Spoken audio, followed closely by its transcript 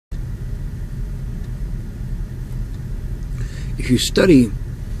if you study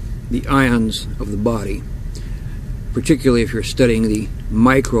the ions of the body, particularly if you're studying the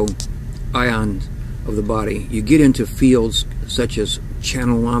micro ions of the body, you get into fields such as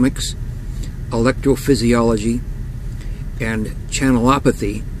channelomix, electrophysiology, and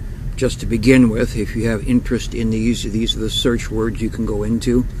channelopathy. Just to begin with, if you have interest in these are the search words you can go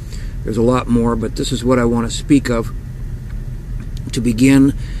into. There's a lot more, but this is what I want to speak of to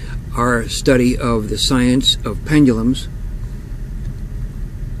begin our study of the science of pendulums,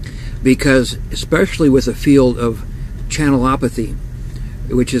 because especially with the field of channelopathy,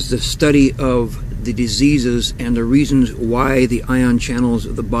 which is the study of the diseases and the reasons why the ion channels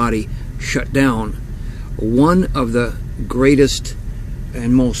of the body shut down, one of the greatest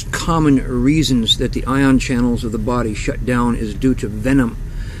and most common reasons that the ion channels of the body shut down is due to venom.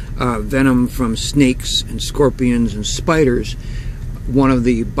 Venom from snakes and scorpions and spiders. One of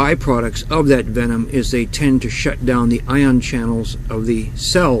the byproducts of that venom is they tend to shut down the ion channels of the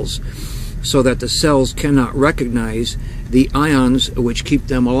cells so that the cells cannot recognize the ions which keep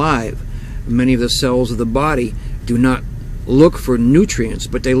them alive. Many of the cells of the body do not look for nutrients,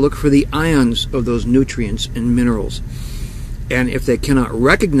 but they look for the ions of those nutrients and minerals. And if they cannot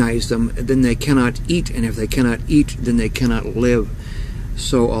recognize them, then they cannot eat, and if they cannot eat, then they cannot live.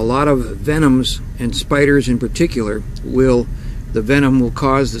 So a lot of venoms, and spiders in particular, the venom will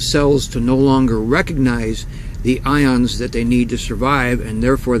cause the cells to no longer recognize the ions that they need to survive, and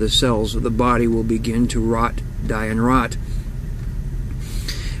therefore the cells of the body will begin to rot, die and rot.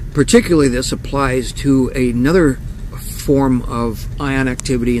 Particularly this applies to another form of ion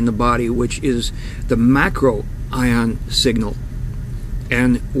activity in the body, which is the macro ion signal.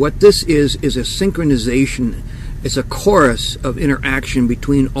 And what this is a synchronization. It's a chorus of interaction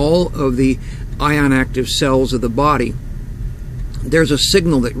between all of the ion active cells of the body. There's a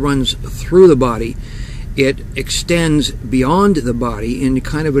signal that runs through the body. It extends beyond the body in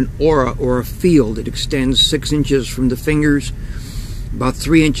kind of an aura or a field. It extends 6 inches from the fingers, about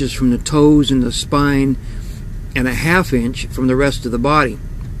 3 inches from the toes and the spine, and a ½ inch from the rest of the body.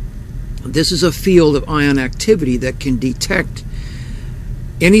 This is a field of ion activity that can detect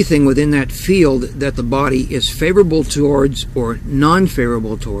anything within that field that the body is favorable towards or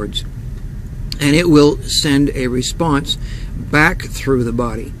non-favorable towards, and it will send a response back through the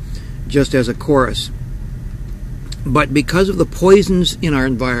body, just as a chorus. But because of the poisons in our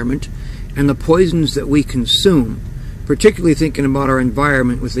environment and the poisons that we consume, particularly thinking about our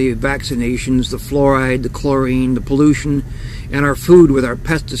environment with the vaccinations, the fluoride, the chlorine, the pollution, and our food with our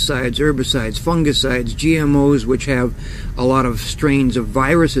pesticides, herbicides, fungicides, GMOs, which have a lot of strains of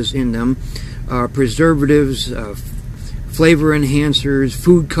viruses in them, preservatives, flavor enhancers,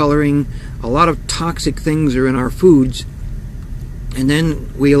 food coloring, a lot of toxic things are in our foods. And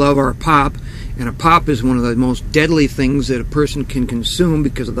then we love our pop, and a pop is one of the most deadly things that a person can consume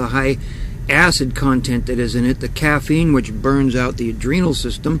because of the high acid content that is in it, the caffeine, which burns out the adrenal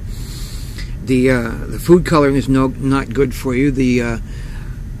system. The food coloring is not good for you. The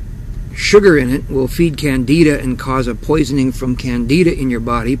sugar in it will feed candida and cause a poisoning from candida in your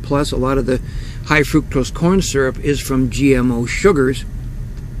body. Plus, a lot of the high fructose corn syrup is from GMO sugars.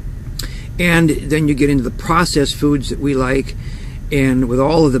 And then you get into the processed foods that we like, and with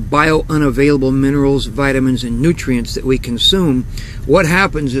all of the bio-unavailable minerals, vitamins, and nutrients that we consume, what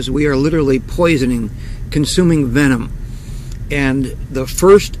happens is we are literally consuming venom. And the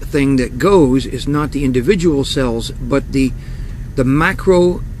first thing that goes is not the individual cells, but the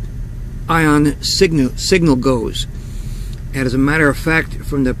macro ion signal goes. And as a matter of fact,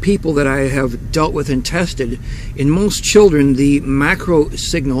 from the people that I have dealt with and tested, in most children the macro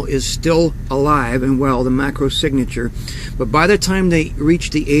signal is still alive and well, the macro signature. But by the time they reach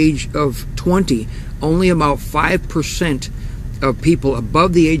the age of 20, only about 5% of people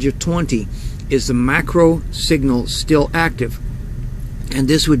above the age of 20 is the macro signal still active. And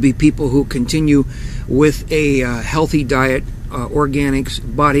this would be people who continue with a healthy diet, organics,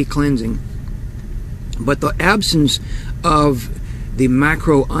 body cleansing. But the absence of the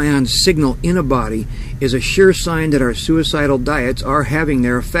macro ion signal in a body is a sure sign that our suicidal diets are having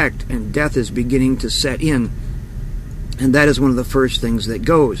their effect and death is beginning to set in. And that is one of the first things that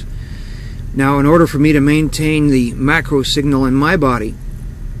goes. Now, in order for me to maintain the macro signal in my body,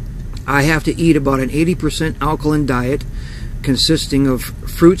 I have to eat about an 80% alkaline diet consisting of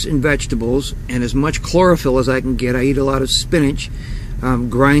fruits and vegetables and as much chlorophyll as I can get. I eat a lot of spinach,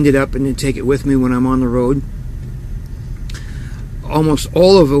 grind it up and then take it with me when I'm on the road. Almost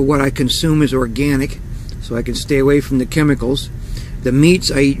all of what I consume is organic, so I can stay away from the chemicals. The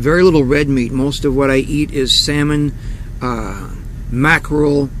meats, I eat very little red meat. Most of what I eat is salmon,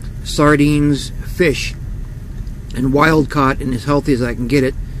 mackerel, sardines, fish. and wild caught and as healthy as I can get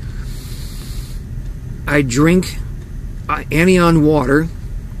it. I drink anion water,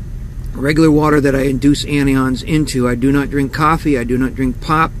 regular water that I induce anions into. I do not drink coffee. I do not drink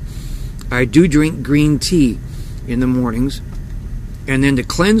pop. I do drink green tea in the mornings. And then to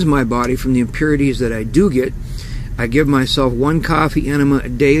cleanse my body from the impurities that I do get, I give myself 1 coffee enema a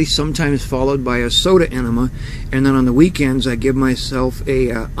day, sometimes followed by a soda enema. And then on the weekends, I give myself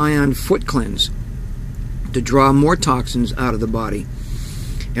a ion foot cleanse to draw more toxins out of the body.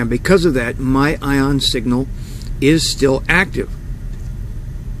 And because of that, my ion signal is still active.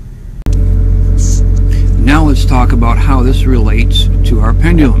 Now let's talk about how this relates to our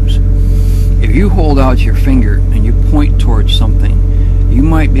pendulums. If you hold out your finger and you point towards something, you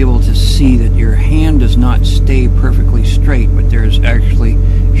might be able to see that your hand does not stay perfectly straight, but there's actually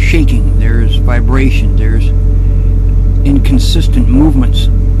shaking, there's vibration, there's inconsistent movements.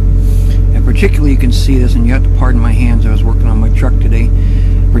 And particularly you can see this, and you have to pardon my hands, I was working on my truck today.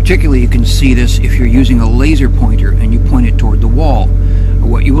 Particularly you can see this if you're using a laser pointer and you point it toward the wall.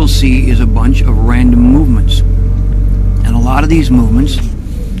 What you will see is a bunch of random movements. And a lot of these movements,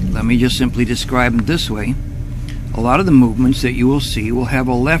 let me just simply describe them this way. A lot of the movements that you will see will have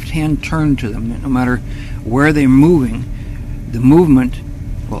a left-hand turn to them. No matter where they're moving, the movement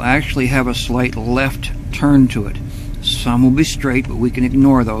will actually have a slight left turn to it. Some will be straight, but we can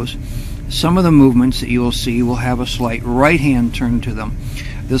ignore those. Some of the movements that you will see will have a slight right-hand turn to them.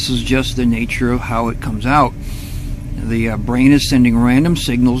 This is just the nature of how it comes out. The brain is sending random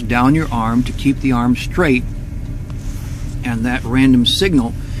signals down your arm to keep the arm straight, and that random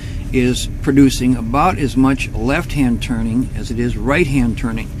signal is producing about as much left-hand turning as it is right-hand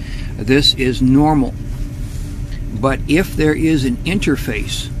turning. This is normal. But if there is an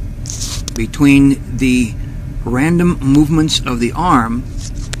interface between the random movements of the arm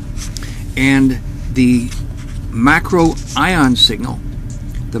and the macro ion signal,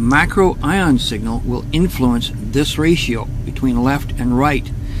 the macro ion signal will influence this ratio between left and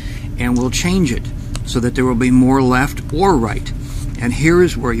right and will change it so that there will be more left or right. And here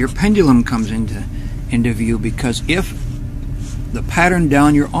is where your pendulum comes into view, because if the pattern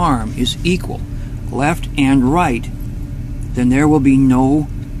down your arm is equal, left and right, then there will be no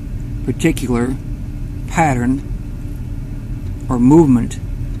particular pattern or movement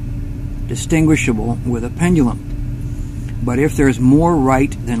distinguishable with a pendulum. But if there's more right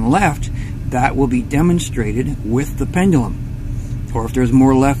than left, that will be demonstrated with the pendulum. Or if there's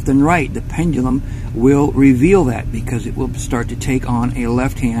more left than right, the pendulum will reveal that, because it will start to take on a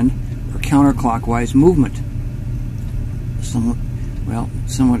left-hand or counterclockwise movement.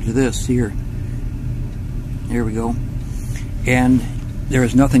 Similar to this here. There we go. And there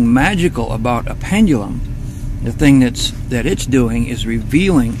is nothing magical about a pendulum. The thing that it's doing is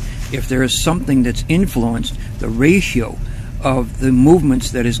revealing if there is something that's influenced the ratio of the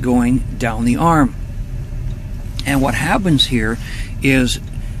movements that is going down the arm. And what happens here is,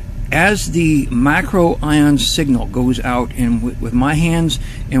 as the macro ion signal goes out, and with my hands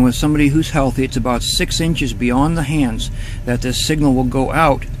and with somebody who's healthy, it's about 6 inches beyond the hands that this signal will go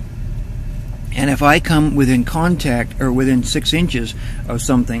out. And if I come within contact or within 6 inches of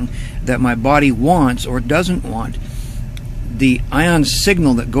something that my body wants or doesn't want, the ion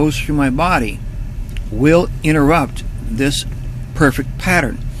signal that goes through my body will interrupt this perfect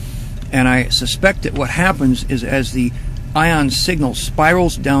pattern. And I suspect that what happens is, as the ion signal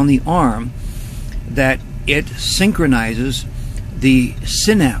spirals down the arm, that it synchronizes the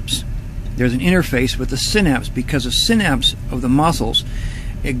synapse. There's an interface with the synapse, because a synapse of the muscles,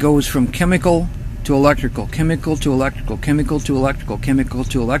 it goes from chemical to electrical, chemical to electrical, chemical to electrical, chemical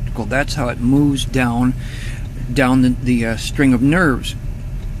to electrical. That's how it moves down the string of nerves.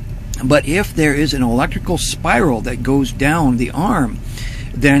 But if there is an electrical spiral that goes down the arm,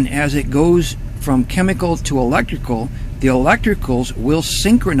 then as it goes from chemical to electrical, the electricals will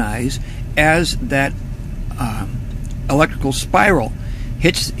synchronize as that electrical spiral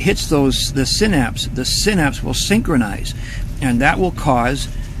hits the synapse. The synapse will synchronize, and that will cause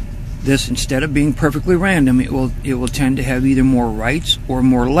this, instead of being perfectly random, it will tend to have either more rights or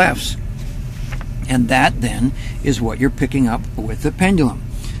more lefts. And that then is what you're picking up with the pendulum.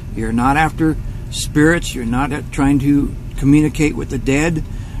 You're not after spirits. You're not trying to communicate with the dead.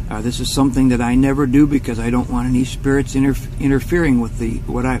 This is something that I never do, because I don't want any spirits interfering with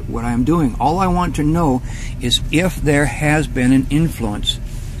what I'm doing. All I want to know is if there has been an influence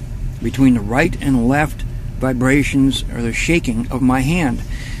between the right and left vibrations or the shaking of my hand.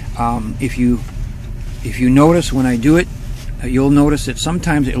 If you notice when I do it, you'll notice that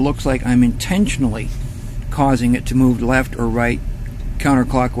sometimes it looks like I'm intentionally causing it to move left or right,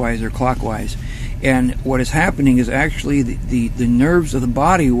 counterclockwise or clockwise. And what is happening is actually the nerves of the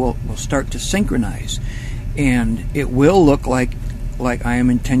body will start to synchronize, and it will look like I am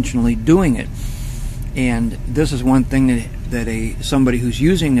intentionally doing it. And this is one thing that somebody who's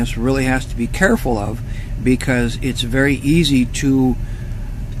using this really has to be careful of, because it's very easy to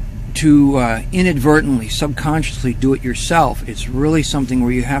inadvertently, subconsciously do it yourself. It's really something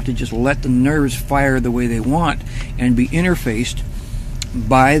where you have to just let the nerves fire the way they want and be interfaced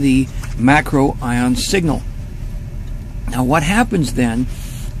by the macro ion signal. Now what happens then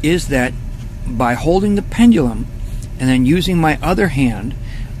is that by holding the pendulum and then using my other hand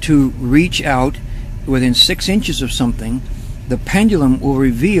to reach out within 6 inches of something, the pendulum will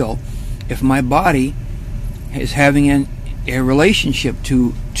reveal if my body is having a relationship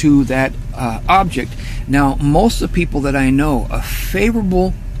to that object. Now, most of the people that I know, a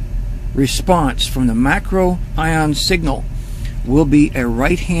favorable response from the macro ion signal will be a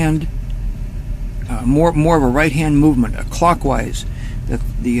right hand, more of a right hand movement, a clockwise. That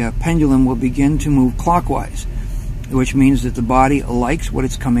the pendulum will begin to move clockwise, which means that the body likes what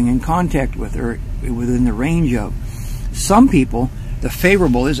it's coming in contact with, or within the range of. Some people, the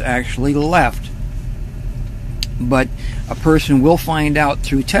favorable is actually left. But a person will find out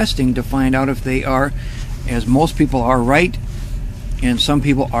through testing to find out if they are, as most people are, right, and some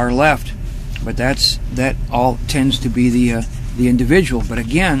people are left. But that all tends to be the individual. But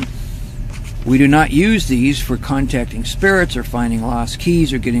again, we do not use these for contacting spirits or finding lost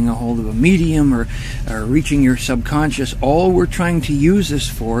keys or getting a hold of a medium or reaching your subconscious. All we're trying to use this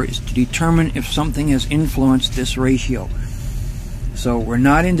for is to determine if something has influenced this ratio. So we're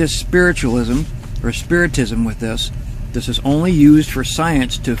not into spiritualism or spiritism with this. This is only used for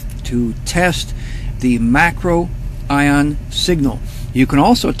science to test the macro ion signal. You can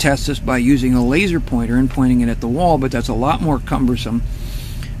also test this by using a laser pointer and pointing it at the wall, but that's a lot more cumbersome,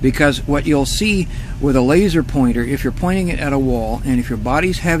 because what you'll see with a laser pointer, if you're pointing it at a wall and if your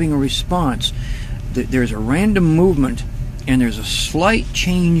body's having a response, there's a random movement and there's a slight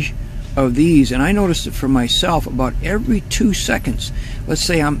change of these. And I noticed it for myself about every 2 seconds. Let's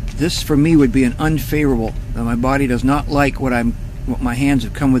say this for me would be an unfavorable. My body does not like what my hands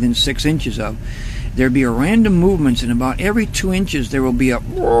have come within 6 inches of. There'd be a random movements, and about every 2 inches there will be a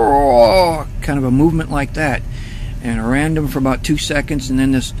kind of a movement like that, and a random for about 2 seconds, and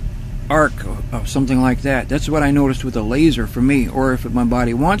then this arc of something like that. That's what I noticed with a laser for me. Or if my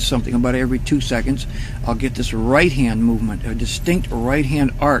body wants something, about every 2 seconds I'll get this right hand movement, a distinct right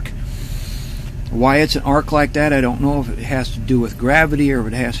hand arc. Why it's an arc like that, I don't know. If it has to do with gravity or if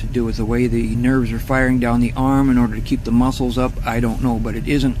it has to do with the way the nerves are firing down the arm in order to keep the muscles up, I don't know. But it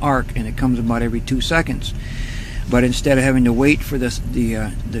is an arc, and it comes about every 2 seconds. But instead of having to wait for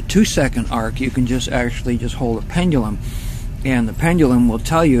the 2 second arc, you can just hold a pendulum, and the pendulum will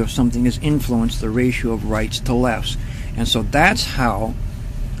tell you if something has influenced the ratio of rights to lefts. And so that's how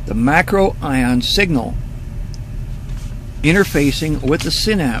the macro ion signal interfacing with the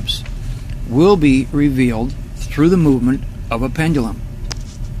synapse will be revealed through the movement of a pendulum.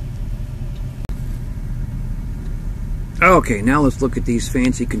 Okay, now let's look at these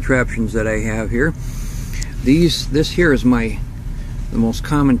fancy contraptions that I have here. This here is the most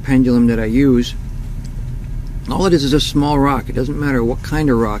common pendulum that I use. All it is a small rock. It doesn't matter what kind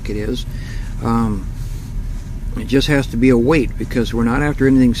of rock it is. It just has to be a weight, because we're not after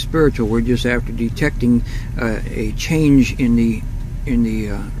anything spiritual. We're just after detecting a change in the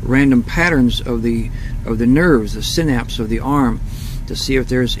random patterns of the nerves, the synapse of the arm, to see if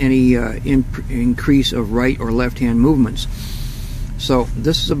there's any increase of right or left hand movements. So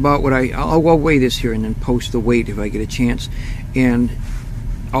this is about what I'll weigh this here and then post the weight if I get a chance. And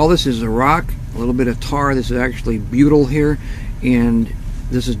all this is a rock, a little bit of tar. This is actually butyl here, and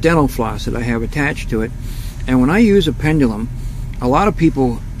this is dental floss that I have attached to it. And when I use a pendulum, a lot of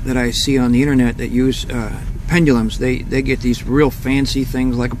people that I see on the internet that use pendulums, they get these real fancy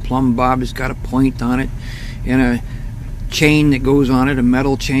things like a plumb bob. It's got a point on it and a chain that goes on it, a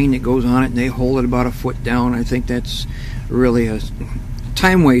metal chain that goes on it, and they hold it about a foot down. I think that's really a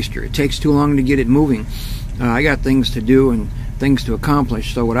time waster. It takes too long to get it moving. I got things to do and things to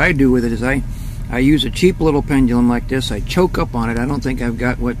accomplish, so what I do with it is I use a cheap little pendulum like this. I choke up on it. I don't think I've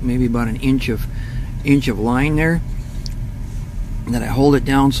got maybe about an inch of line there, and then I hold it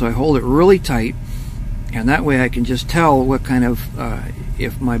down, so I hold it really tight, and that way I can just tell what kind of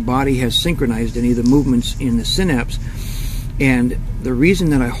if my body has synchronized any of the movements in the synapse. And the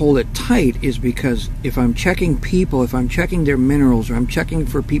reason that I hold it tight is because if I'm checking people, if I'm checking their minerals, or I'm checking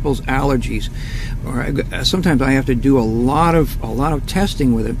for people's allergies, or sometimes I have to do a lot of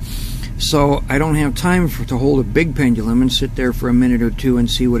testing with it. So I don't have time to hold a big pendulum and sit there for a minute or two and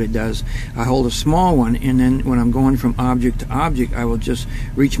see what it does. I hold a small one, and then when I'm going from object to object, I will just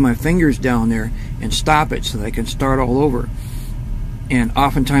reach my fingers down there and stop it so that I can start all over. And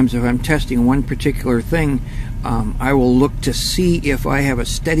oftentimes if I'm testing one particular thing, I will look to see if I have a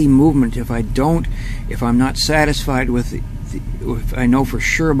steady movement. If I don't, if I'm not satisfied with if I know for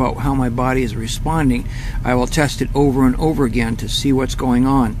sure about how my body is responding, I will test it over and over again to see what's going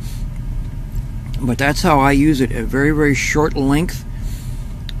on. But that's how I use it, a very, very short length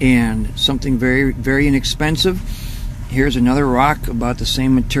and something very, very inexpensive. Here's another rock about the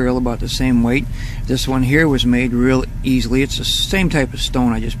same material, about the same weight. This one here was made real easily. It's the same type of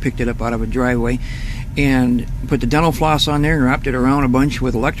stone. I just picked it up out of a driveway and put the dental floss on there and wrapped it around a bunch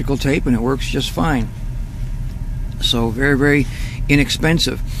with electrical tape, and it works just fine. So very, very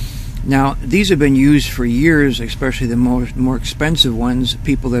inexpensive. Now, these have been used for years, especially the more expensive ones.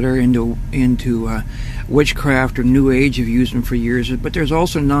 People that are into witchcraft or New Age have used them for years. But there's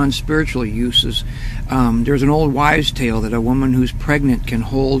also non-spiritual uses. There's an old wives' tale that a woman who's pregnant can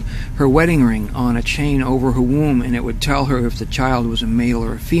hold her wedding ring on a chain over her womb, and it would tell her if the child was a male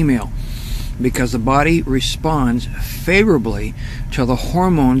or a female, because the body responds favorably to the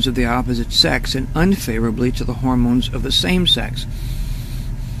hormones of the opposite sex and unfavorably to the hormones of the same sex.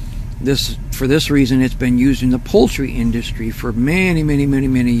 For this reason, it's been used in the poultry industry for many, many, many,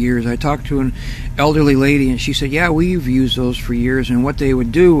 many years. I talked to an elderly lady, and she said, yeah, we've used those for years. And what they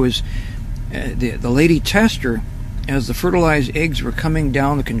would do is the lady tester, as the fertilized eggs were coming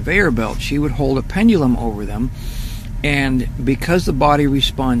down the conveyor belt, she would hold a pendulum over them. And because the body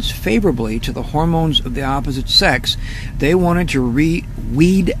responds favorably to the hormones of the opposite sex, they wanted to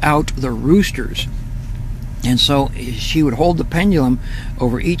weed out the roosters. And so she would hold the pendulum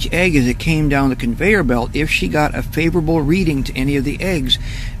over each egg as it came down the conveyor belt. If she got a favorable reading to any of the eggs,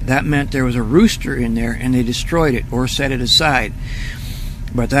 that meant there was a rooster in there, and they destroyed it or set it aside.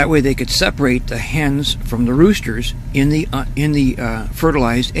 But that way they could separate the hens from the roosters in the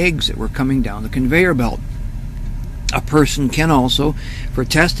fertilized eggs that were coming down the conveyor belt. A person can also, for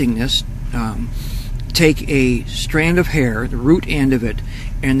testing this, take a strand of hair, the root end of it,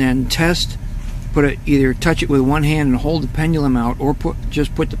 and then either touch it with one hand and hold the pendulum out, or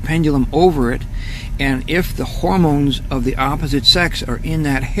just put the pendulum over it, and if the hormones of the opposite sex are in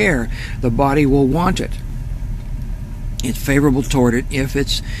that hair, the body will want it. It's favorable toward it. If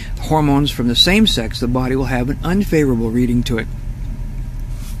it's hormones from the same sex, the body will have an unfavorable reading to it.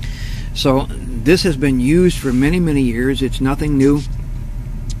 So this has been used for many, many years. It's nothing new.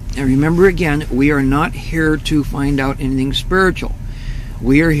 And remember again, we are not here to find out anything spiritual.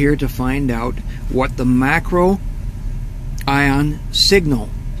 We are here to find out what the macro ion signal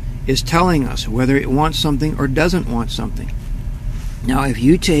is telling us, whether it wants something or doesn't want something. Now, if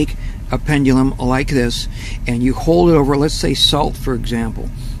you take a pendulum like this and you hold it over, let's say salt, for example,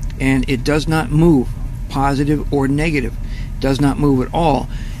 and it does not move, positive or negative, does not move at all,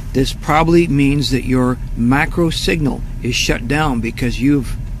 this probably means that your macro signal is shut down because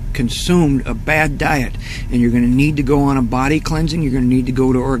you've consumed a bad diet, and you're going to need to go on a body cleansing. You're going to need to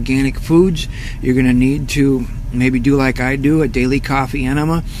go to organic foods. You're going to need to maybe do like I do, a daily coffee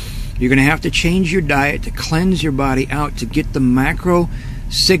enema. You're going to have to change your diet to cleanse your body out to get the macro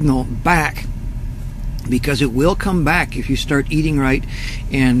signal back, because it will come back if you start eating right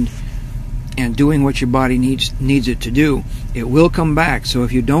and doing what your body needs it to do. It will come back. So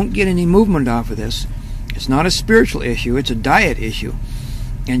if you don't get any movement off of this, it's not a spiritual issue, it's a diet issue,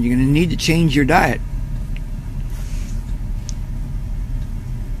 and you're going to need to change your diet.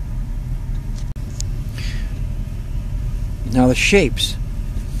 Now the shapes.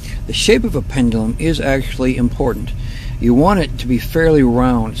 The shape of a pendulum is actually important. You want it to be fairly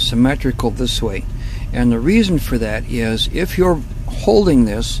round, symmetrical this way. And the reason for that is if you're holding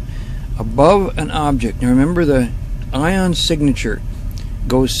this above an object, now remember the ion signature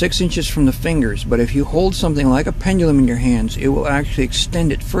goes 6 inches from the fingers, but if you hold something like a pendulum in your hands, it will actually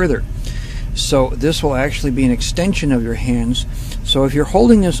extend it further. So this will actually be an extension of your hands. So if you're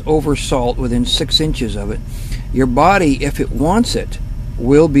holding this over salt within 6 inches of it, your body, if it wants it,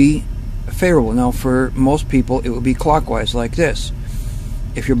 will be favorable. Now for most people it will be clockwise like this.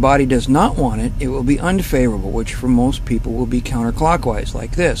 If your body does not want it, it will be unfavorable, which for most people will be counterclockwise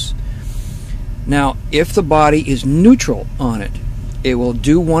like this. Now if the body is neutral on it, it will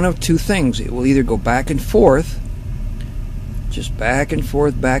do one of two things. It will either go back and forth, just back and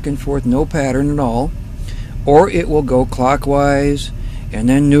forth, no pattern at all, or it will go clockwise and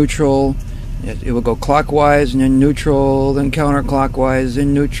then neutral, It will go clockwise and then neutral, then counterclockwise,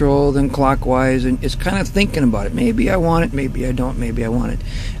 then neutral, then clockwise, and it's kind of thinking about it. Maybe I want it, maybe I don't, maybe I want it,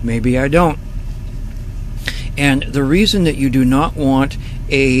 maybe I don't. And the reason that you do not want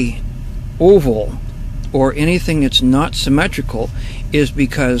a oval or anything that's not symmetrical is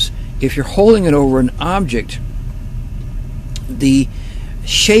because if you're holding it over an object, the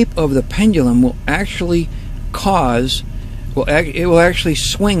shape of the pendulum will actually it will actually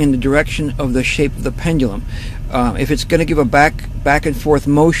swing in the direction of the shape of the pendulum. If it's going to give a back and forth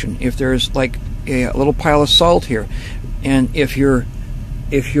motion, if there's like a little pile of salt here, and if your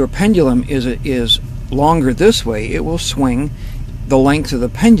pendulum is longer this way, it will swing the length of the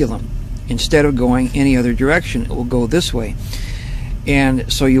pendulum. Instead of going any other direction, it will go this way.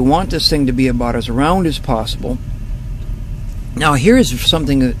 And so you want this thing to be about as round as possible. Now here's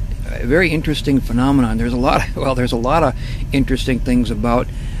something, a very interesting phenomenon. There's a lot of interesting things about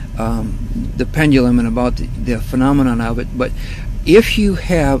the pendulum and about the phenomenon of it. But if you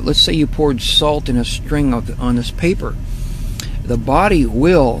have, let's say you poured salt in a string on this paper, the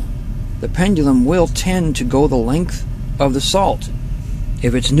pendulum will tend to go the length of the salt.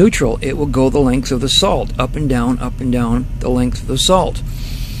 If it's neutral, it will go the length of the salt, up and down the length of the salt.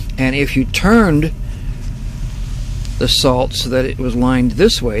 And if you turned the salt so that it was lined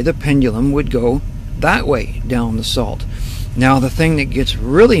this way, the pendulum would go that way down the salt. Now the thing that gets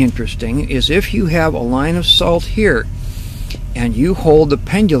really interesting is if you have a line of salt here and you hold the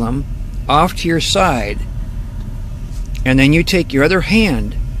pendulum off to your side, and then you take your other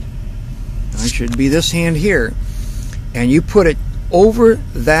hand, it should be this hand here, and you put it over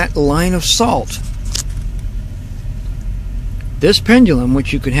that line of salt, this pendulum,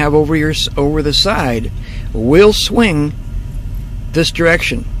 which you can have over the side, will swing this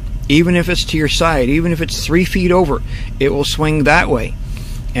direction. Even if it's to your side, even if it's 3 feet over, it will swing that way.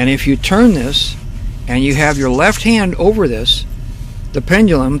 And if you turn this and you have your left hand over this, the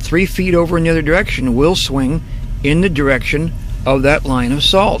pendulum 3 feet over in the other direction will swing in the direction of that line of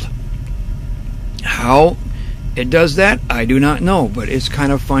salt. How it does that, I do not know, but it's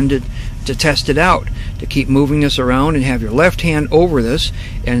kind of fun to test it out, to keep moving this around and have your left hand over this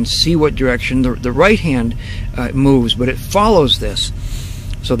and see what direction the right hand moves, but it follows this.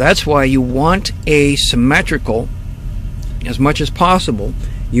 So that's why you want a symmetrical, as much as possible,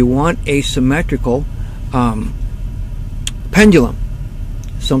 you want a symmetrical pendulum.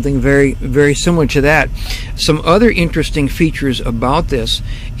 Something very, very similar to that. Some other interesting features about this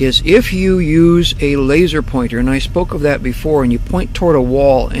is if you use a laser pointer, and I spoke of that before, and you point toward a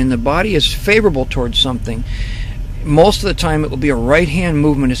wall and the body is favorable towards something, most of the time it will be a right hand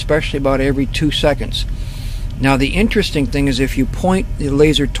movement, especially about every 2 seconds. Now the interesting thing is if you point the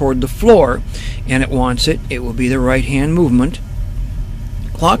laser toward the floor and it wants it, it will be the right hand movement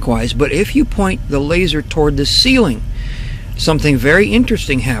clockwise. But if you point the laser toward the ceiling, something very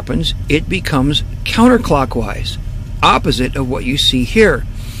interesting happens. It becomes counterclockwise, opposite of what you see here.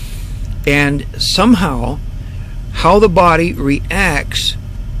 And somehow, how the body reacts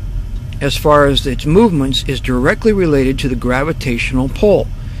as far as its movements is directly related to the gravitational pull.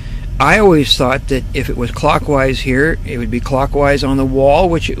 I always thought that if it was clockwise here, it would be clockwise on the wall,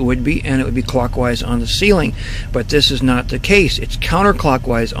 which it would be, and it would be clockwise on the ceiling. But this is not the case. It's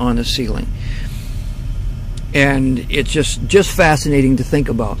counterclockwise on the ceiling. And it's just fascinating to think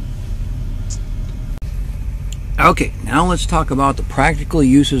about. Okay, now let's talk about the practical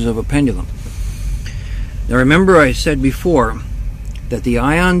uses of a pendulum. Now remember I said before that the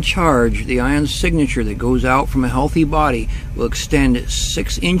ion charge, the ion signature that goes out from a healthy body will extend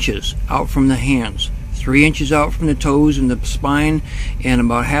 6 inches out from the hands, 3 inches out from the toes and the spine, and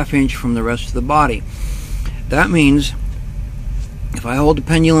about ½ inch from the rest of the body. That means if I hold the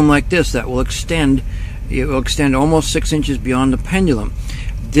pendulum like this, that will extend, it will extend almost 6 inches beyond the pendulum.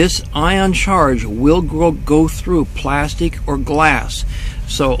 This ion charge will go through plastic or glass.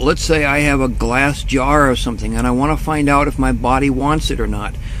 So let's say I have a glass jar or something and I want to find out if my body wants it or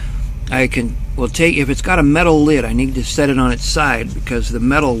not. I can, if it's got a metal lid, I need to set it on its side because the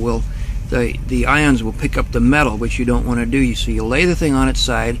metal will, the ions will pick up the metal, which you don't want to do. So you lay the thing on its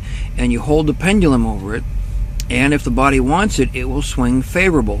side and you hold the pendulum over it, and if the body wants it, it will swing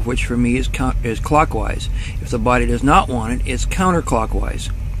favorable, which for me is clockwise. If the body does not want it, it's counterclockwise.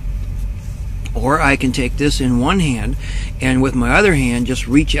 Or I can take this in one hand and with my other hand just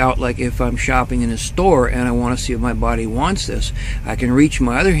reach out, like if I'm shopping in a store and I want to see if my body wants this, I can reach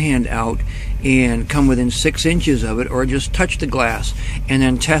my other hand out and come within 6 inches of it, or just touch the glass and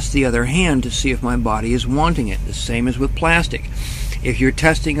then test the other hand to see if my body is wanting it. The same as with plastic. If you're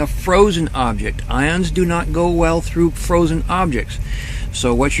testing a frozen object, ions do not go well through frozen objects.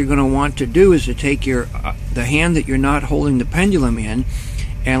 So what you're going to want to do is to take your the hand that you're not holding the pendulum in,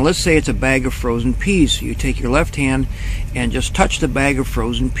 and let's say it's a bag of frozen peas. So you take your left hand and just touch the bag of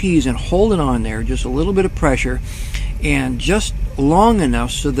frozen peas and hold it on there, just a little bit of pressure, and just long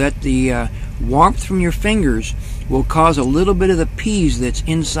enough so that the warmth from your fingers will cause a little bit of the peas that's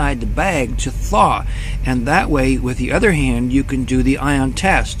inside the bag to thaw. And that way, with the other hand, you can do the ion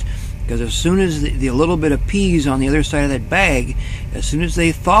test. Because as soon as the little bit of peas on the other side of that bag, as soon as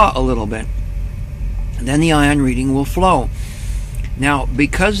they thaw a little bit, then the ion reading will flow. Now,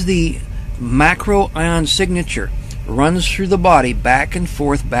 because the macro ion signature runs through the body back and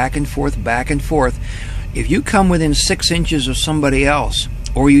forth, back and forth, back and forth, if you come within 6 inches of somebody else,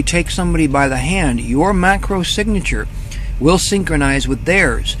 or you take somebody by the hand, your macro signature will synchronize with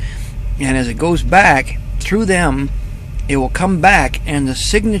theirs. And as it goes back through them, it will come back, and the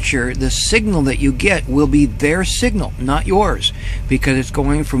signature, the signal that you get, will be their signal, not yours, because it's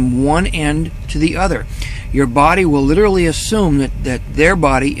going from one end to the other. Your body will literally assume that their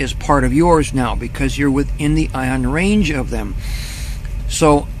body is part of yours now, because you're within the ion range of them.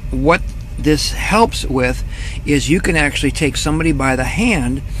 So what this helps with is you can actually take somebody by the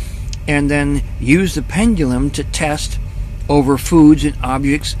hand and then use the pendulum to test over foods and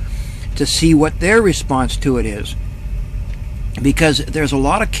objects to see what their response to it is. Because there's a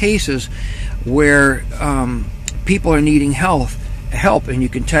lot of cases where people are needing help, and you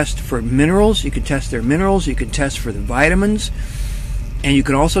can test for minerals, you can test their minerals, you can test for the vitamins, and you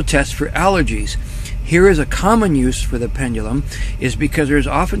can also test for allergies. Here is a common use for the pendulum, is because there's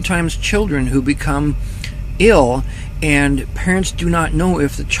oftentimes children who become ill and parents do not know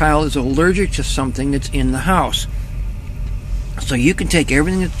if the child is allergic to something that's in the house. So you can take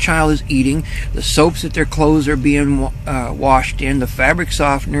everything that the child is eating, the soaps that their clothes are being washed in, the fabric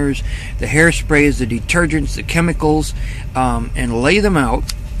softeners, the hairsprays, the detergents, the chemicals, and lay them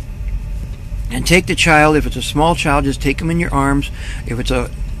out. And take the child, if it's a small child, just take them in your arms. If it's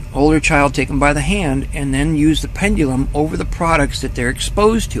a older child, take them by the hand, and then use the pendulum over the products that they're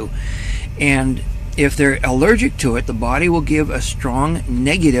exposed to. And if they're allergic to it, the body will give a strong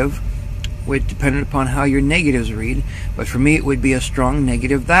negative, depending upon how your negatives read, but for me it would be a strong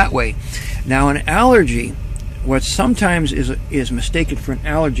negative that way. Now, an allergy, what sometimes is mistaken for an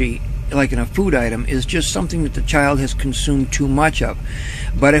allergy, like in a food item, is just something that the child has consumed too much of.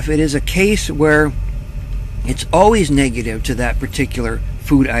 But if it is a case where it's always negative to that particular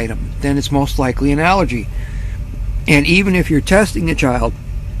food item, then it's most likely an allergy. And even if you're testing the child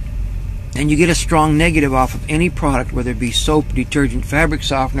and you get a strong negative off of any product, whether it be soap, detergent, fabric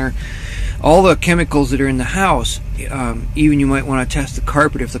softener, all the chemicals that are in the house, even you might want to test the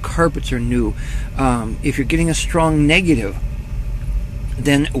carpet if the carpets are new. If you're getting a strong negative,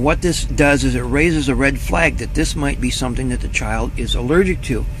 then what this does is it raises a red flag that this might be something that the child is allergic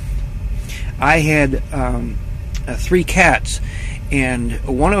to. I had 3 cats, and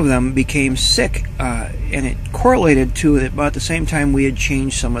one of them became sick, and it correlated to about the same time we had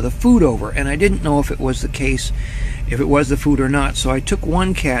changed some of the food over, and I didn't know if it was the case, if it was the food or not. So I took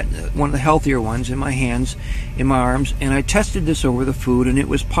one cat, one of the healthier ones, in my hands, in my arms, and I tested this over the food, and it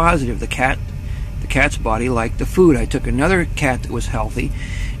was positive. The cat's body liked the food. I took another cat that was healthy,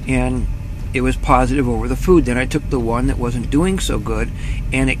 and it was positive over the food. Then I took the one that wasn't doing so good,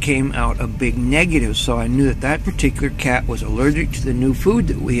 and it came out a big negative. So I knew that that particular cat was allergic to the new food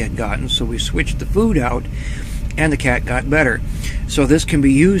that we had gotten, so we switched the food out, and the cat got better. So this can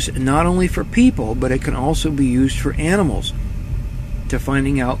be used not only for people, but it can also be used for animals, to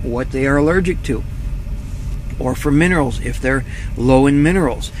finding out what they are allergic to, or for minerals if they're low in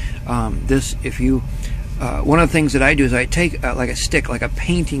minerals. One of the things that I do is I take like a stick, like a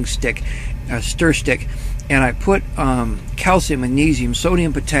painting stick, a stir stick, and I put calcium, magnesium,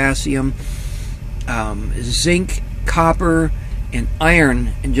 sodium, potassium, zinc, copper, and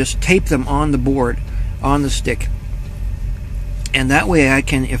iron, and just tape them on the board, on the stick. And that way I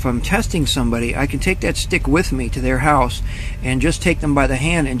can, if I'm testing somebody, I can take that stick with me to their house and just take them by the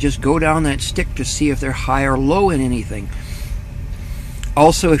hand and just go down that stick to see if they're high or low in anything.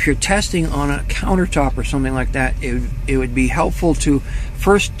 Also, if you're testing on a countertop or something like that, it would be helpful to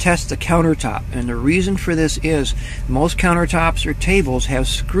first test the countertop. And the reason for this is most countertops or tables have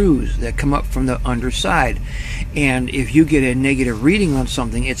screws that come up from the underside. And if you get a negative reading on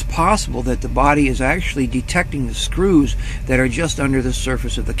something, it's possible that the body is actually detecting the screws that are just under the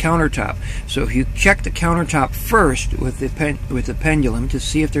surface of the countertop. So if you check the countertop first with the pendulum to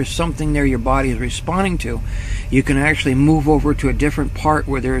see if there's something there your body is responding to, you can actually move over to a different part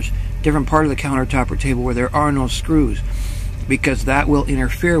where there's different part of the countertop or table where there are no screws, because that will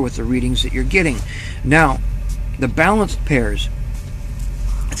interfere with the readings that you're getting. Now, the balanced pairs,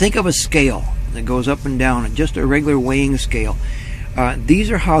 Think of a scale that goes up and down, just a regular weighing scale.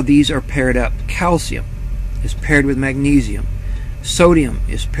 These are how these are paired up. Calcium is paired with magnesium. Sodium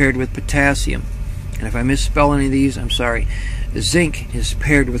is paired with potassium. And if I misspell any of these, I'm sorry. Zinc is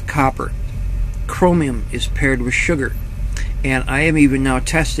paired with copper. Chromium is paired with sugar. And I am even now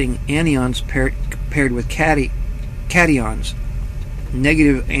testing anions paired with cations.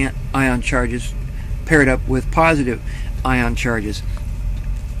 Negative ion charges paired up with positive ion charges.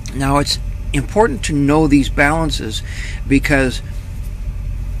 Now it's important to know these balances, because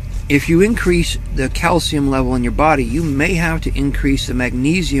if you increase the calcium level in your body, you may have to increase the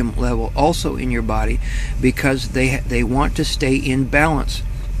magnesium level also in your body, because they want to stay in balance.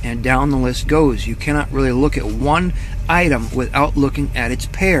 And down the list goes. You cannot really look at one item without looking at its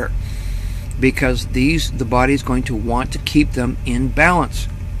pair, because the body is going to want to keep them in balance.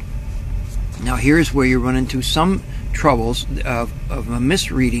 Now here's where you run into some troubles of a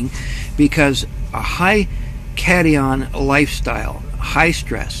misreading, because a high cation lifestyle, high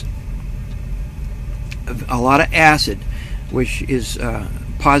stress, a lot of acid, which is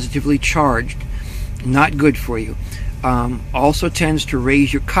positively charged, not good for you, also tends to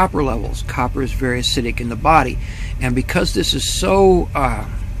raise your copper levels. Copper is very acidic in the body, and because this is so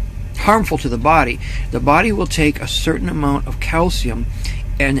harmful to the body will take a certain amount of calcium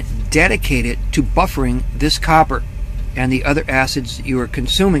and dedicate it to buffering this copper and the other acids that you are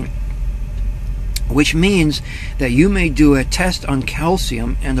consuming, which means that you may do a test on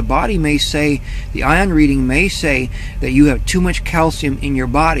calcium and the body may say, the ion reading may say that you have too much calcium in your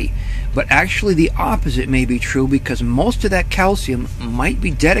body, but actually the opposite may be true, because most of that calcium might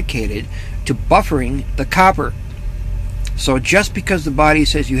be dedicated to buffering the copper. So just because the body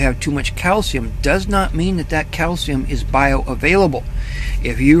says you have too much calcium does not mean that that calcium is bioavailable.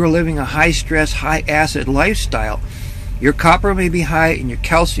 If you are living a high stress, high acid lifestyle, your copper may be high and your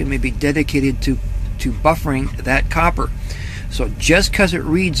calcium may be dedicated to buffering that copper. So just because it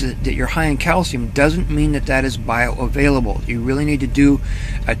reads that you're high in calcium doesn't mean that that is bioavailable. You really need to do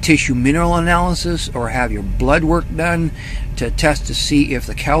a tissue mineral analysis or have your blood work done to test to see if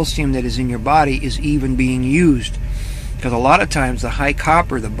the calcium that is in your body is even being used. Because a lot of times the high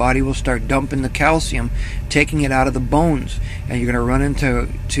copper, the body will start dumping the calcium, taking it out of the bones, and you're going to run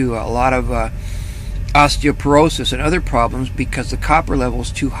into a lot of osteoporosis and other problems because the copper level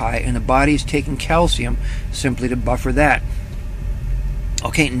is too high and the body is taking calcium simply to buffer that.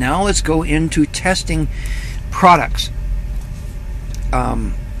 Okay, now let's go into testing products.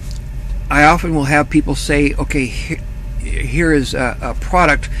 I often will have people say, okay, here is a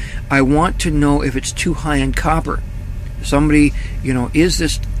product. I want to know if it's too high in copper. Somebody, is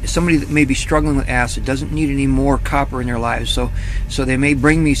this somebody that may be struggling with acid, doesn't need any more copper in their lives, so they may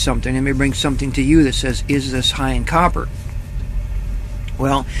bring me something. They may bring something to you that says, is this high in copper?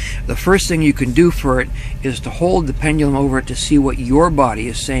 Well, the first thing you can do for it is to hold the pendulum over it to see what your body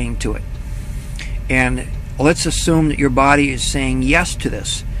is saying to it. And let's assume that your body is saying yes to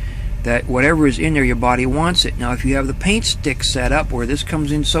this, that whatever is in there, your body wants it. Now, if you have the paint stick set up, where this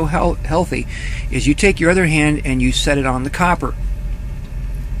comes in so healthy, is you take your other hand and you set it on the copper.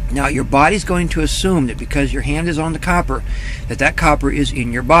 Now, your body's going to assume that because your hand is on the copper, that copper is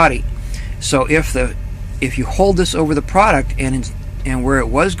in your body. So if you hold this over the product and where it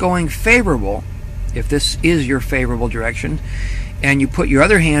was going favorable, if this is your favorable direction, and you put your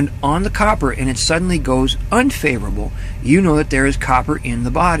other hand on the copper and it suddenly goes unfavorable, you know that there is copper in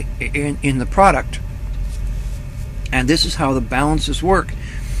the body, in the product. And this is how the balances work.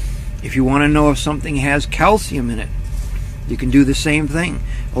 If you want to know if something has calcium in it, you can do the same thing.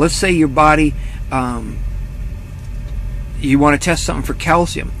 Well, let's say your body, you want to test something for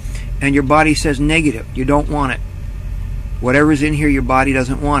calcium, and your body says negative, you don't want it. Whatever's in here, your body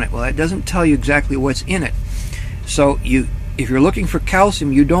doesn't want it. Well, that doesn't tell you exactly what's in it. So if you're looking for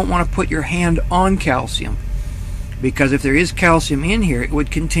calcium, you don't want to put your hand on calcium, because if there is calcium in here, it would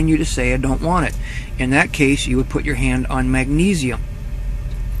continue to say I don't want it. In that case, you would put your hand on magnesium.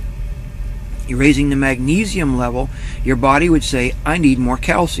 You're raising the magnesium level, your body would say I need more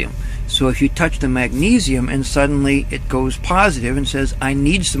calcium. So if you touch the magnesium and suddenly it goes positive and says I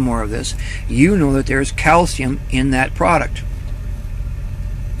need some more of this, you know that there's calcium in that product.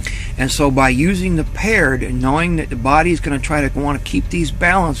 And so by using the paired and knowing that the body is going to try to want to keep these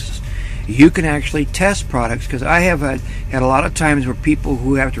balances, you can actually test products. Because I have had a lot of times where people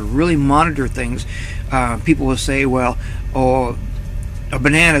who have to really monitor things, people will say, well, oh, a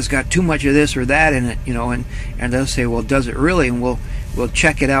banana's got too much of this or that in it, and they'll say, well, does it really? And we'll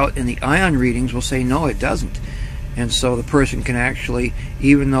check it out in the ion readings. We'll say, no, it doesn't. And so the person can actually,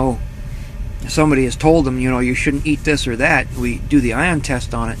 even though somebody has told them, you shouldn't eat this or that, we do the ion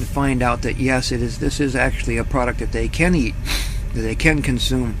test on it and find out that yes, this is actually a product that they can eat, that they can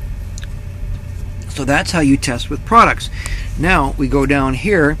consume. So that's how you test with products. Now we go down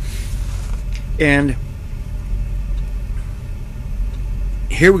here, and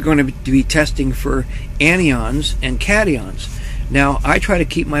here we're going to be testing for anions and cations. Now I try to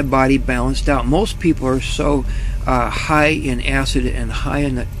keep my body balanced out. Most people are so high in acid and high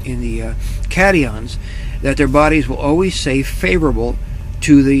in the cations that their bodies will always say favorable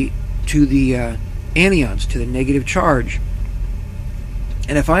to the anions, to the negative charge.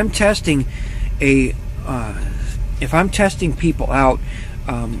 And if I'm testing people out,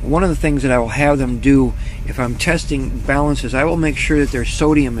 one of the things that I will have them do if I'm testing balances, I will make sure that their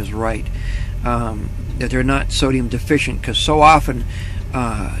sodium is right, that they're not sodium deficient, because so often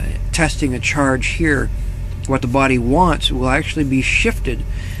testing a charge here, what the body wants will actually be shifted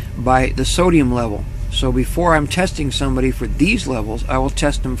by the sodium level. So before I'm testing somebody for these levels, I will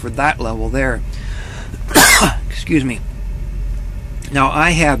test them for that level there. Excuse me. Now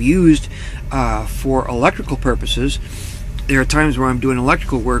I have used for electrical purposes, there are times where I'm doing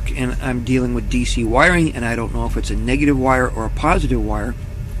electrical work and I'm dealing with DC wiring and I don't know if it's a negative wire or a positive wire.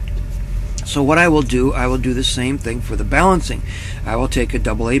 So what I will do the same thing for the balancing. I will take a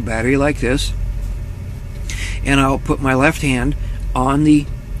AA battery like this, and I'll put my left hand on the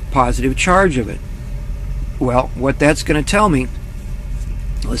positive charge of it. Well, what that's going to tell me,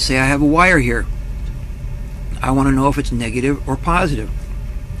 let's say I have a wire here. I want to know if it's negative or positive.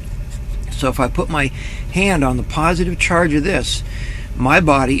 So if I put my hand on the positive charge of this, my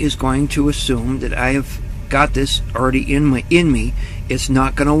body is going to assume that I have got this already in me. It's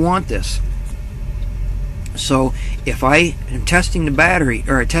not going to want this. So if I am testing the battery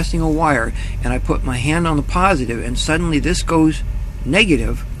or testing a wire and I put my hand on the positive and suddenly this goes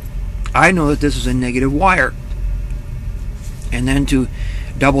negative, I know that this is a negative wire. And then to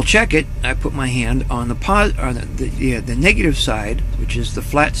double check it, I put my hand on the negative side, which is the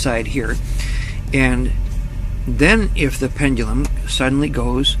flat side here, and then if the pendulum suddenly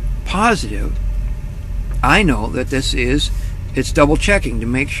goes positive, I know that it's double checking to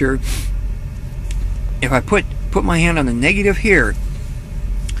make sure. If I put my hand on the negative here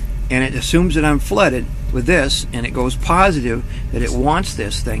and it assumes that I'm flooded with this and it goes positive, that it wants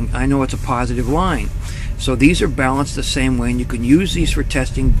this thing, I know it's a positive line. So these are balanced the same way, and you can use these for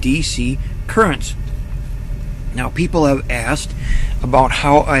testing DC currents. Now people have asked about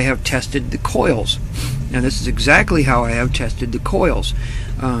how I have tested the coils. Now this is exactly how I have tested the coils.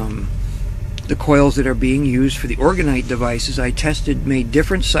 The coils that are being used for the orgonite devices, I tested, made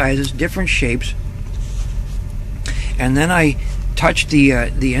different sizes, different shapes, and then I touched the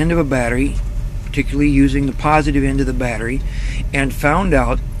end of a battery, particularly using the positive end of the battery, and found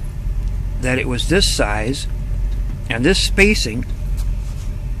out that it was this size and this spacing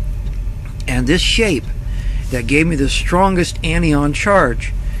and this shape that gave me the strongest anion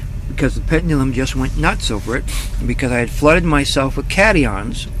charge, because the pendulum just went nuts over it, because I had flooded myself with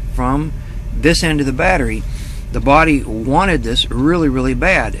cations from this end of the battery. The body wanted this really, really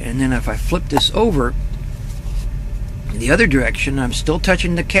bad. And then if I flip this over the other direction, I'm still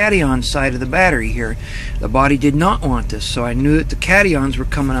touching the cation side of the battery here. The body did not want this, so I knew that the cations were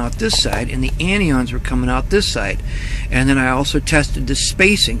coming out this side and the anions were coming out this side. And then I also tested the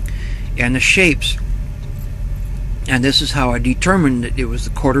spacing and the shapes, and this is how I determined that it was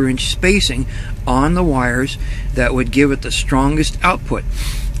the 1/4 inch spacing on the wires that would give it the strongest output.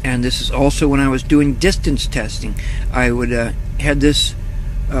 And this is also when I was doing distance testing. I would had this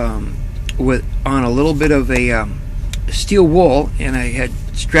on a little bit of a steel wool, and I had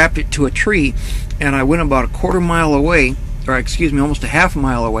strapped it to a tree, and I went about a 1/4 mile away, or excuse me, almost a 1/2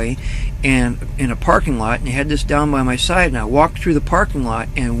 mile away, and in a parking lot, and I had this down by my side, and I walked through the parking lot,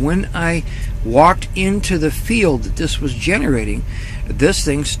 and when I walked into the field that this was generating, this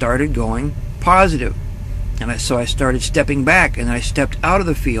thing started going positive. And so I started stepping back, and I stepped out of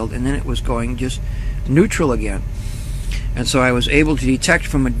the field, and then it was going just neutral again. And so I was able to detect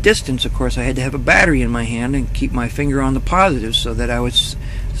from a distance. Of course, I had to have a battery in my hand and keep my finger on the positive so that I was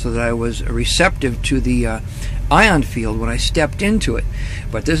receptive to the ion field when I stepped into it.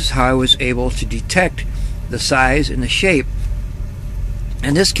 But this is how I was able to detect the size and the shape.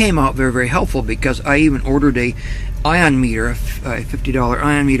 And this came out very, very helpful, because I even ordered a ion meter, a $50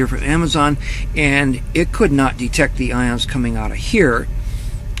 ion meter from Amazon, and it could not detect the ions coming out of here,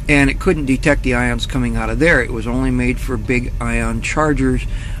 and it couldn't detect the ions coming out of there. It was only made for big ion chargers,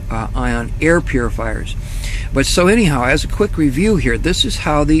 ion air purifiers. But so anyhow, as a quick review here, this is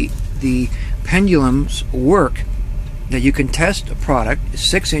how the pendulums work. that you can test a product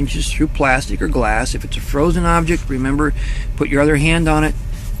 6 inches through plastic or glass. If it's a frozen object, remember, put your other hand on it,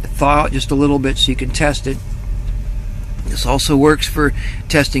 thaw it just a little bit so you can test it. This also works for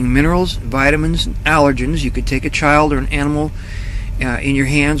testing minerals, vitamins, and allergens. You could take a child or an animal in your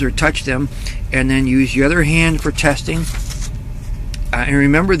hands or touch them, and then use your other hand for testing. And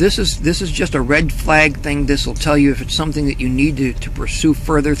remember, this is just a red flag thing. This will tell you if it's something that you need to pursue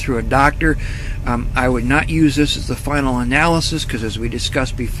further through a doctor. I would not use this as the final analysis, because as we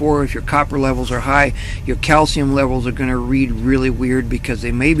discussed before, if your copper levels are high, your calcium levels are going to read really weird, because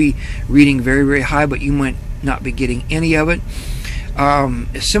they may be reading very, very high, but you might not be getting any of it.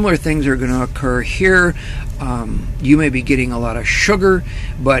 Similar things are going to occur here. You may be getting a lot of sugar,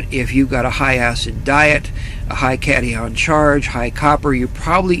 but if you've got a high acid diet, a high cation charge, high copper, you're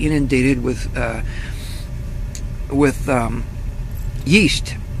probably inundated with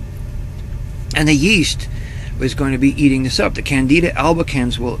yeast. And the yeast is going to be eating this up. The Candida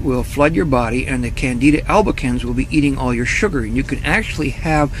albicans will flood your body, and the Candida albicans will be eating all your sugar. And you can actually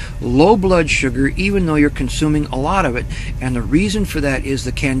have low blood sugar even though you're consuming a lot of it. And the reason for that is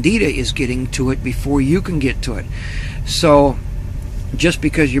the Candida is getting to it before you can get to it. So just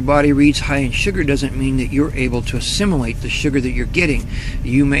because your body reads high in sugar doesn't mean that you're able to assimilate the sugar that you're getting.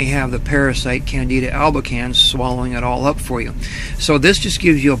 You may have the parasite Candida albicans swallowing it all up for you. So this just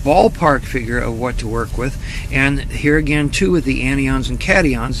gives you a ballpark figure of what to work with. And here again too, with the anions and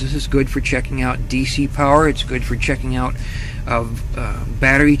cations, this is good for checking out DC power. It's good for checking out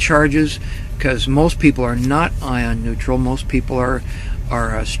battery charges, because most people are not ion neutral. Most people are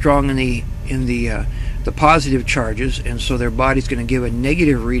strong in the positive charges, and so their body's going to give a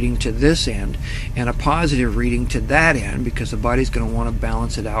negative reading to this end and a positive reading to that end, because the body's going to want to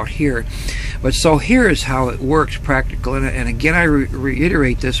balance it out here. But so here is how it works practical, and again I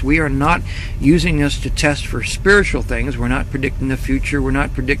reiterate this: we are not using this to test for spiritual things. We're not predicting the future. We're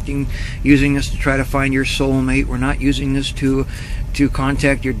not using this to try to find your soulmate. We're not using this to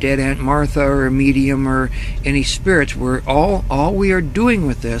contact your dead Aunt Martha or a medium or any spirits. All we are doing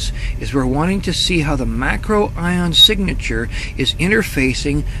with this is we're wanting to see how the macro ion signature is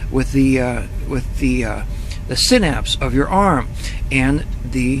interfacing with the synapse of your arm, and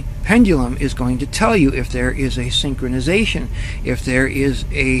the pendulum is going to tell you if there is a synchronization, if there is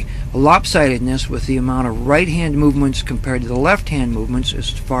a lopsidedness with the amount of right hand movements compared to the left hand movements, as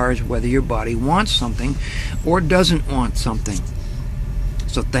far as whether your body wants something or doesn't want something.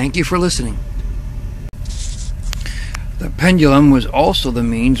 So thank you for listening. The pendulum was also the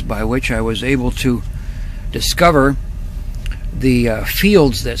means by which I was able to discover the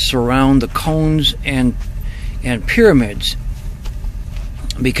fields that surround the cones and pyramids.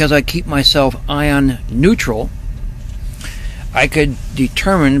 Because I keep myself ion neutral, I could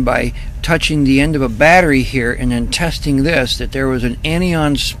determine by touching the end of a battery here and then testing this that there was an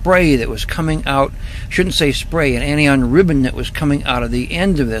anion spray that was coming out, shouldn't say spray, an anion ribbon that was coming out of the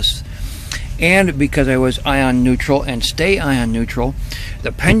end of this. And because I was ion neutral and stay ion neutral,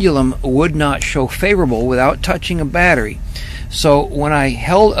 the pendulum would not show favorable without touching a battery. So when I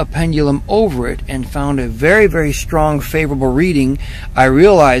held a pendulum over it and found a very, very strong favorable reading, I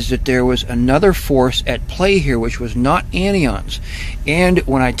realized that there was another force at play here, which was not anions. And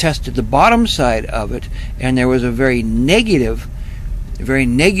when I tested the bottom side of it, and there was a very negative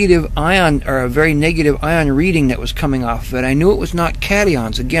ion, or a very negative ion reading that was coming off of it, I knew it was not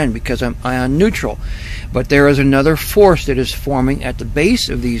cations, again, because I'm ion neutral. But there is another force that is forming at the base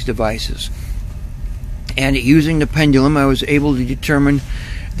of these devices. And using the pendulum, I was able to determine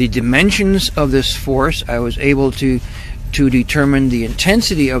the dimensions of this force. I was able to determine the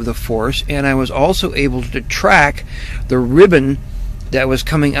intensity of the force, and I was also able to track the ribbon that was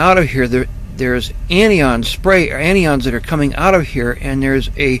coming out of here. There's anion spray, or anions that are coming out of here, and there's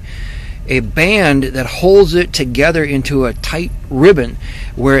a band that holds it together into a tight ribbon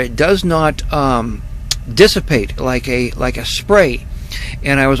where it does not dissipate like a spray.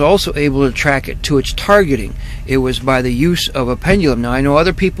 And I was also able to track it to its targeting. It was by the use of a pendulum. Now I know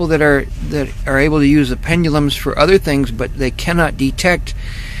other people that are able to use the pendulums for other things, but they cannot detect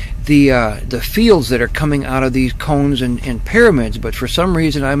the fields that are coming out of these cones and pyramids. But for some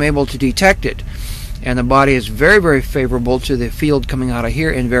reason I'm able to detect it, and the body is very, very favorable to the field coming out of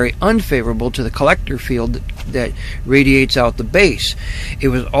here and very unfavorable to the collector field that radiates out the base. It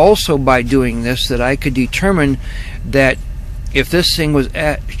was also by doing this that I could determine that if this thing was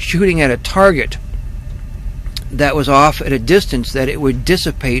shooting at a target that was off at a distance, that it would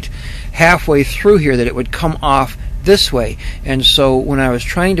dissipate halfway through here, that it would come off this way. And so when I was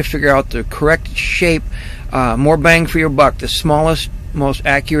trying to figure out the correct shape, more bang for your buck, the smallest most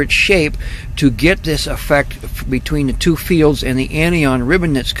accurate shape to get this effect between the two fields and the anion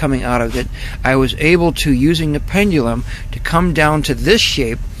ribbon that's coming out of it, I was able to, using the pendulum, to come down to this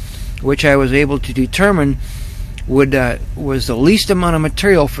shape, which I was able to determine was the least amount of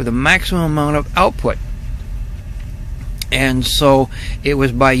material for the maximum amount of output. And so it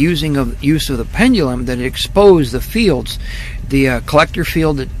was by use of the pendulum that it exposed the fields, the collector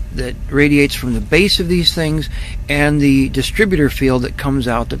field that radiates from the base of these things, and the distributor field that comes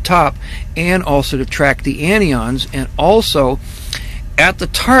out the top, and also to track the anions. And also at the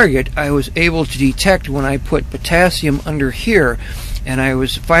target, I was able to detect when I put potassium under here and I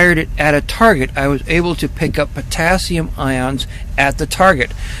was fired it at a target, I was able to pick up potassium ions at the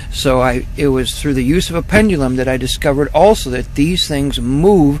target. So it was through the use of a pendulum that I discovered also that these things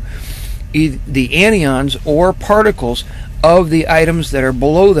move the anions or particles of the items that are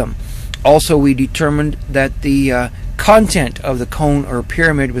below them. Also, we determined that the content of the cone or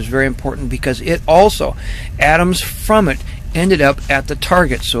pyramid was very important, because it also, atoms from it ended up at the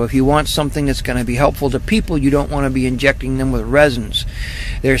target. So if you want something that's going to be helpful to people, you don't want to be injecting them with resins.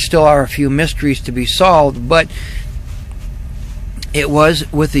 There still are a few mysteries to be solved, but it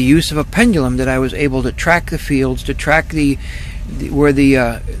was with the use of a pendulum that I was able to track the fields, to track where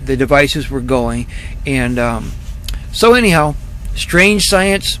the devices were going. And so anyhow, strange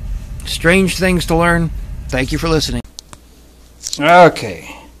science, strange things to learn. Thank you for listening.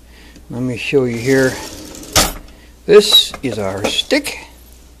 Okay, let me show you here. This is our stick.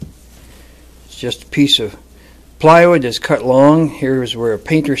 It's just a piece of plywood that's cut long. Here's where a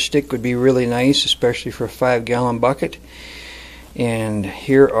painter's stick would be really nice, especially for a 5-gallon bucket. And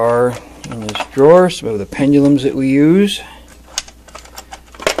here are, in this drawer, some of the pendulums that we use.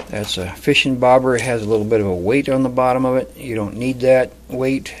 That's a fishing bobber. It has a little bit of a weight on the bottom of it. You don't need that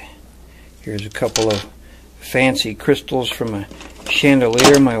weight. Here's a couple of fancy crystals from a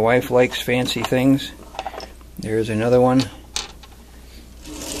chandelier. My wife likes fancy things. There's another one.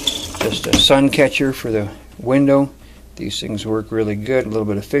 Just a sun catcher for the window. These things work really good. A little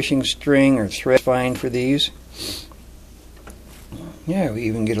bit of fishing string or thread fine for these. Yeah, we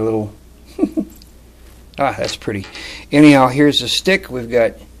even get a little that's pretty. Anyhow, here's the stick. We've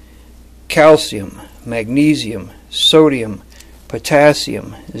got calcium, magnesium, sodium,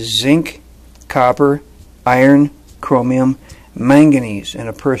 potassium, zinc, copper, iron, chromium, manganese. And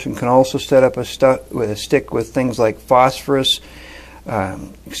a person can also set up a stick with things like phosphorus,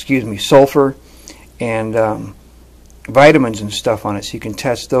 sulfur, and vitamins and stuff on it, so you can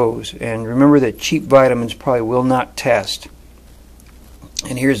test those. And remember that cheap vitamins probably will not test.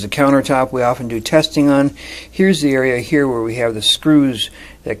 And here's the countertop we often do testing on. Here's the area here where we have the screws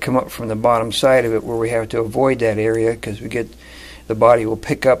that come up from the bottom side of it, where we have to avoid that area because the body will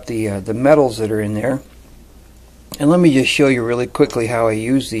pick up the metals that are in there. And let me just show you really quickly how I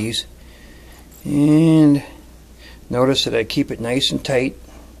use these. And notice that I keep it nice and tight.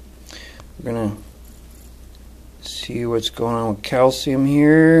 We're going to see what's going on with calcium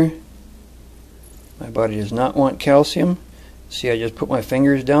here. My body does not want calcium. See, I just put my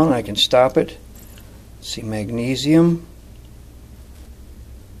fingers down and I can stop it. See, magnesium.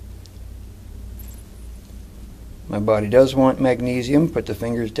 My body does want magnesium. Put the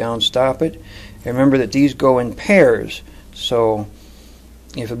fingers down, stop it. And remember that these go in pairs. So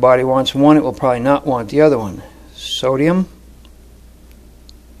if the body wants one, it will probably not want the other one. Sodium.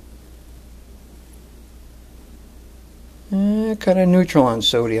 Kind of neutral on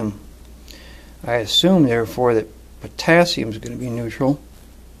sodium. I assume, therefore, that potassium is going to be neutral.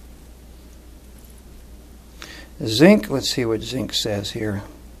 Zinc, let's see what zinc says here.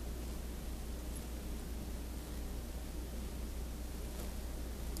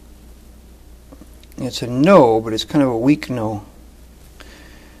 It's a no, but it's kind of a weak no.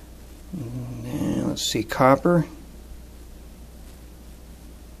 And let's see, copper.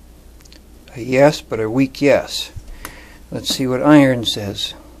 A yes, but a weak yes. Let's see what iron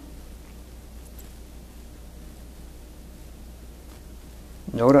says.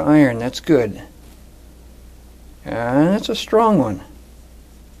 No to iron, that's good. That's a strong one.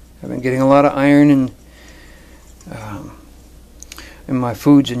 I've been getting a lot of iron in my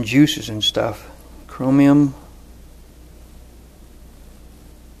foods and juices and stuff. Chromium,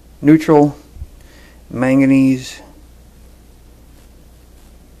 neutral, manganese,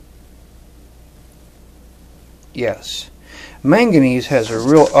 yes. Manganese has a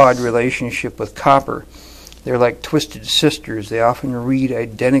real odd relationship with copper. They're like twisted sisters. They often read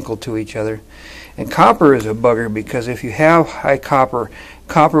identical to each other. And copper is a bugger because if you have high copper,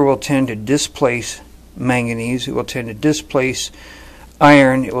 copper will tend to displace manganese. It will tend to displace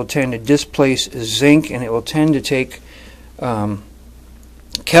iron. It will tend to displace zinc, and it will tend to take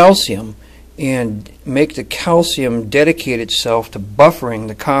calcium and make the calcium dedicate itself to buffering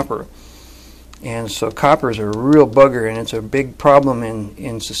the copper. And so copper is a real bugger, and it's a big problem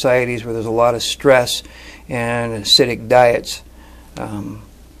in societies where there's a lot of stress and acidic diets.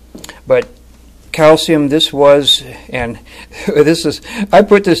 But calcium, this was, and this is, I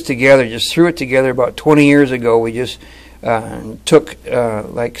put this together, just threw it together about 20 years ago. We just took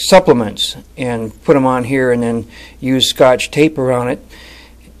like supplements and put them on here, and then used Scotch tape around it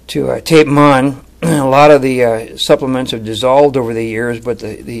to tape them on. A lot of the supplements have dissolved over the years, but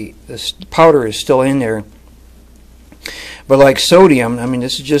the powder is still in there. But like sodium, I mean,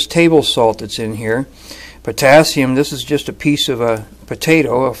 this is just table salt that's in here. Potassium, this is just a piece of a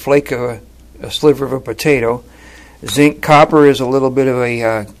potato, a flake of a sliver of a potato. Zinc, copper is a little bit of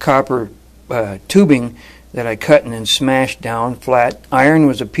a copper tubing that I cut and then smashed down flat. Iron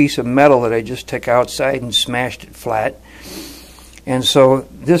was a piece of metal that I just took outside and smashed it flat. And so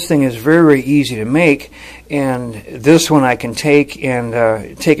this thing is very, very easy to make, and this one I can take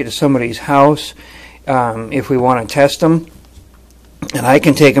and take it to somebody's house if we want to test them. And I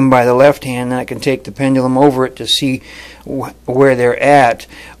can take them by the left hand, and I can take the pendulum over it to see where they're at.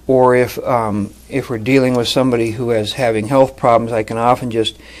 Or if we're dealing with somebody who is having health problems, I can often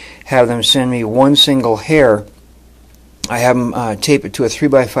just have them send me one single hair. I have them tape it to a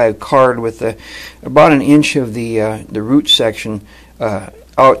 3x5 card with about an inch of the root section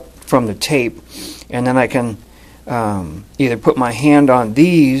out from the tape, and then I can either put my hand on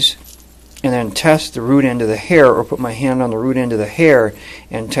these and then test the root end of the hair, or put my hand on the root end of the hair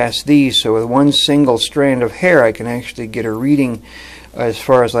and test these. So with one single strand of hair, I can actually get a reading as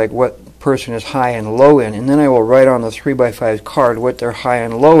far as like what person is high and low in, and then I will write on the 3x5 card what they're high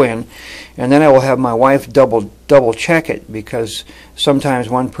and low in, and then I will have my wife double check it, because sometimes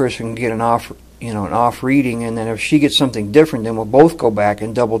one person can get an off reading, and then if she gets something different, then we'll both go back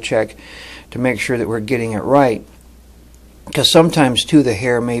and double check to make sure that we're getting it right. Because sometimes too the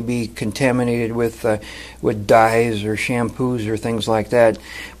hair may be contaminated with dyes or shampoos or things like that.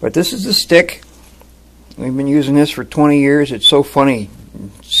 But this is the stick. We've been using this for 20 years. It's so funny.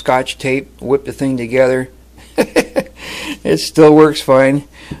 Scotch tape, whip the thing together. It still works fine.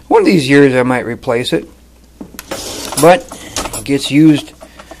 One of these years I might replace it. But it gets used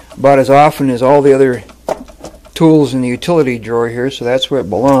about as often as all the other tools in the utility drawer here, so that's where it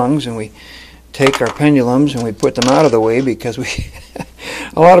belongs. And we take our pendulums and we put them out of the way, because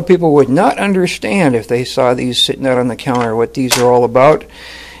a lot of people would not understand if they saw these sitting out on the counter what these are all about.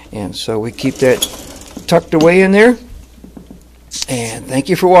 And so we keep that tucked away in there. And thank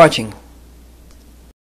you for watching.